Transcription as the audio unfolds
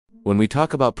When we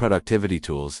talk about productivity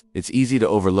tools, it's easy to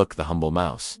overlook the humble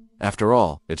mouse. After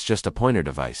all, it's just a pointer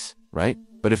device, right?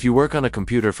 But if you work on a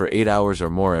computer for 8 hours or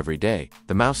more every day,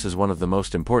 the mouse is one of the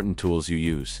most important tools you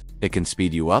use. It can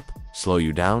speed you up, slow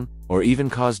you down, or even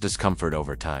cause discomfort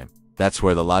over time. That's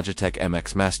where the Logitech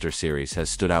MX Master series has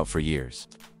stood out for years.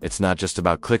 It's not just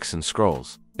about clicks and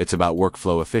scrolls. It's about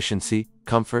workflow efficiency,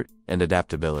 comfort, and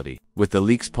adaptability. With the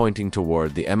leaks pointing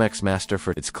toward the MX Master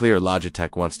 4, it's clear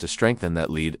Logitech wants to strengthen that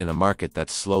lead in a market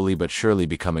that's slowly but surely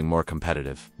becoming more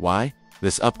competitive. Why?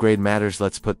 This upgrade matters.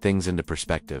 Let's put things into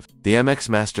perspective. The MX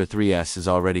Master 3S is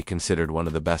already considered one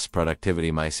of the best productivity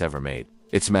mice ever made.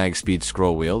 Its mag-speed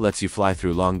scroll wheel lets you fly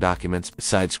through long documents,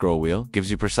 side scroll wheel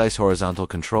gives you precise horizontal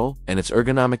control, and its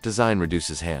ergonomic design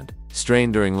reduces hand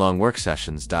strain during long work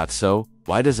sessions. So,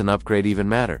 why does an upgrade even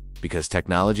matter? Because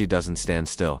technology doesn't stand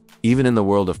still. Even in the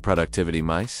world of productivity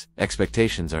mice,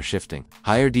 expectations are shifting.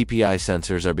 Higher DPI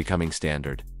sensors are becoming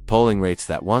standard. Polling rates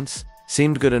that once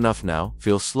seemed good enough now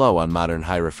feel slow on modern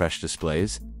high-refresh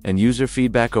displays, and user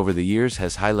feedback over the years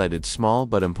has highlighted small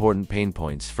but important pain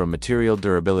points from material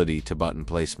durability to button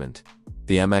placement.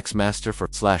 The MX Master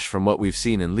 4, from what we've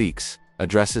seen in leaks,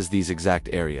 addresses these exact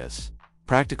areas.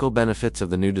 Practical benefits of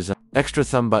the new design. Extra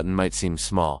thumb button might seem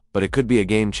small, but it could be a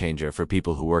game changer for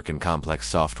people who work in complex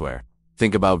software.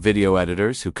 Think about video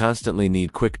editors who constantly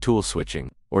need quick tool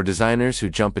switching, or designers who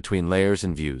jump between layers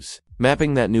and views.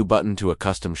 Mapping that new button to a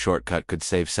custom shortcut could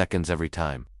save seconds every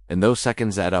time, and those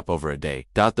seconds add up over a day.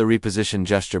 The reposition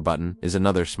gesture button is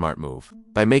another smart move.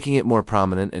 By making it more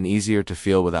prominent and easier to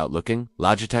feel without looking,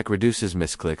 Logitech reduces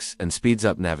misclicks and speeds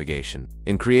up navigation.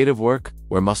 In creative work,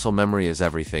 where muscle memory is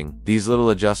everything, these little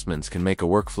adjustments can make a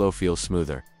workflow feel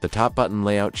smoother. The top button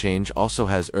layout change also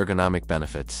has ergonomic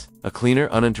benefits. A cleaner,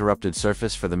 uninterrupted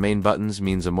surface for the main buttons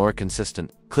means a more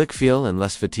consistent click feel and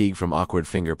less fatigue from awkward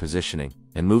finger positioning.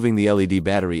 And moving the LED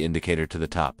battery indicator to the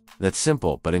top. That's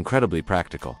simple but incredibly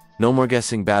practical. No more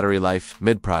guessing battery life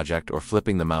mid-project or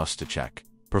flipping the mouse to check.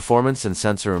 Performance and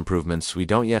sensor improvements. We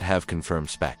don't yet have confirmed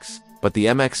specs, but the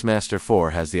MX Master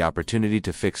 4 has the opportunity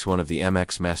to fix one of the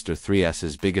MX Master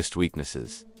 3S's biggest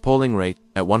weaknesses. Polling rate.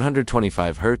 At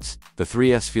 125 Hz, the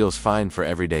 3S feels fine for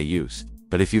everyday use.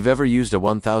 But if you've ever used a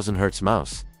 1000 Hz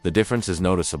mouse, the difference is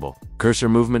noticeable. Cursor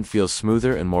movement feels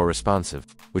smoother and more responsive,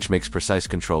 which makes precise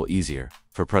control easier.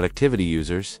 For productivity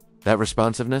users, that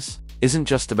responsiveness isn't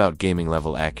just about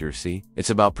gaming-level accuracy,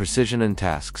 it's about precision in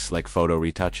tasks like photo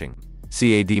retouching,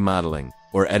 CAD modeling,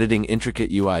 or editing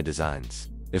intricate UI designs.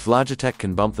 If Logitech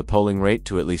can bump the polling rate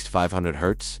to at least 500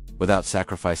 Hz without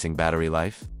sacrificing battery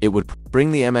life, it would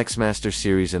bring the MX Master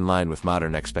series in line with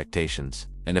modern expectations.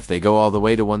 And if they go all the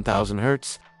way to 1000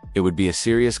 Hz, it would be a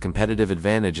serious competitive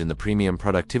advantage in the premium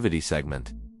productivity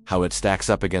segment. How it stacks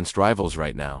up against rivals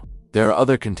right now. There are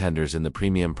other contenders in the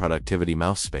premium productivity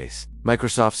mouse space.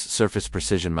 Microsoft's Surface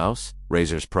Precision Mouse,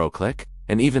 Razer's Pro Click,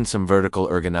 and even some vertical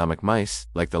ergonomic mice,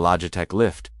 like the Logitech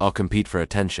Lift, all compete for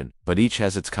attention, but each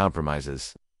has its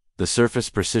compromises. The Surface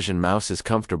Precision Mouse is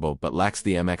comfortable but lacks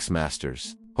the MX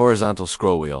Master's horizontal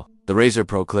scroll wheel. The Razer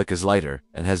Pro Click is lighter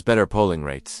and has better polling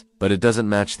rates, but it doesn't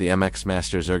match the MX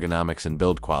Master's ergonomics and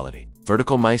build quality.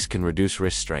 Vertical mice can reduce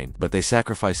wrist strain, but they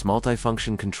sacrifice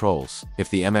multifunction controls. If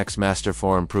the MX Master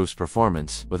 4 improves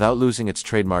performance without losing its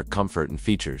trademark comfort and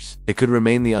features, it could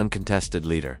remain the uncontested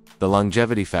leader. The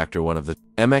longevity factor. One of the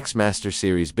MX Master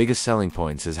series' biggest selling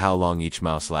points is how long each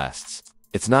mouse lasts.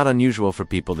 It's not unusual for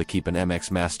people to keep an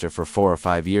MX Master for 4 or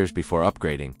 5 years before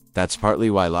upgrading. That's partly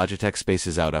why Logitech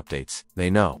spaces out updates. They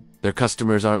know their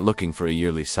customers aren't looking for a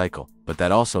yearly cycle, but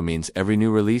that also means every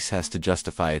new release has to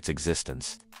justify its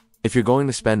existence. If you're going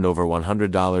to spend over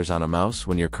 $100 on a mouse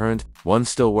when your current one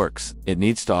still works, it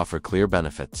needs to offer clear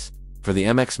benefits. For the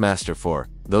MX Master 4,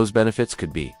 those benefits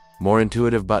could be more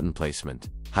intuitive button placement,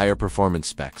 higher performance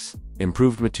specs,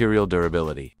 improved material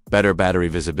durability, better battery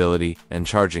visibility, and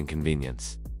charging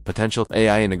convenience. Potential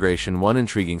AI integration. One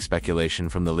intriguing speculation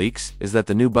from the leaks is that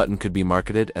the new button could be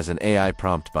marketed as an AI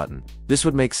prompt button. This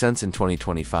would make sense in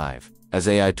 2025, as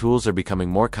AI tools are becoming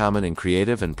more common in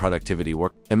creative and productivity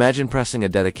work. Imagine pressing a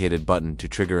dedicated button to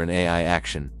trigger an AI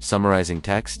action, summarizing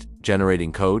text,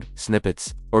 generating code,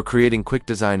 snippets, or creating quick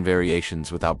design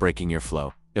variations without breaking your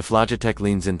flow. If Logitech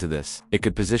leans into this, it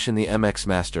could position the MX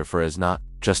Master 4 as not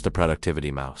just a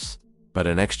productivity mouse, but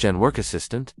a next-gen work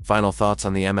assistant. Final thoughts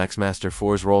on the MX Master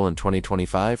 4's role in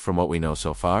 2025 from what we know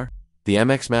so far? The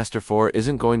MX Master 4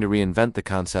 isn't going to reinvent the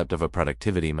concept of a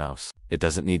productivity mouse. It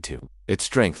doesn't need to. Its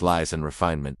strength lies in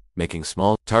refinement, making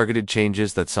small, targeted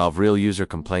changes that solve real user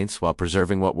complaints while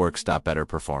preserving what works. Better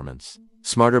performance,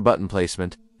 smarter button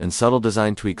placement, and subtle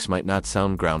design tweaks might not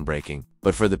sound groundbreaking,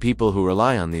 But for the people who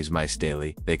rely on these mice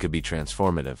daily, they could be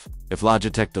transformative. If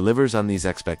Logitech delivers on these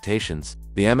expectations,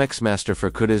 the MX Master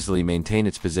 4 could easily maintain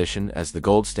its position as the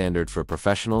gold standard for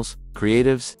professionals,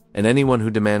 creatives, and anyone who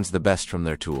demands the best from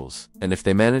their tools. And if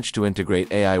they manage to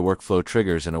integrate AI workflow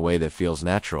triggers in a way that feels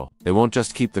natural, they won't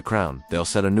just keep the crown, they'll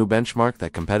set a new benchmark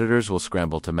that competitors will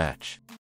scramble to match.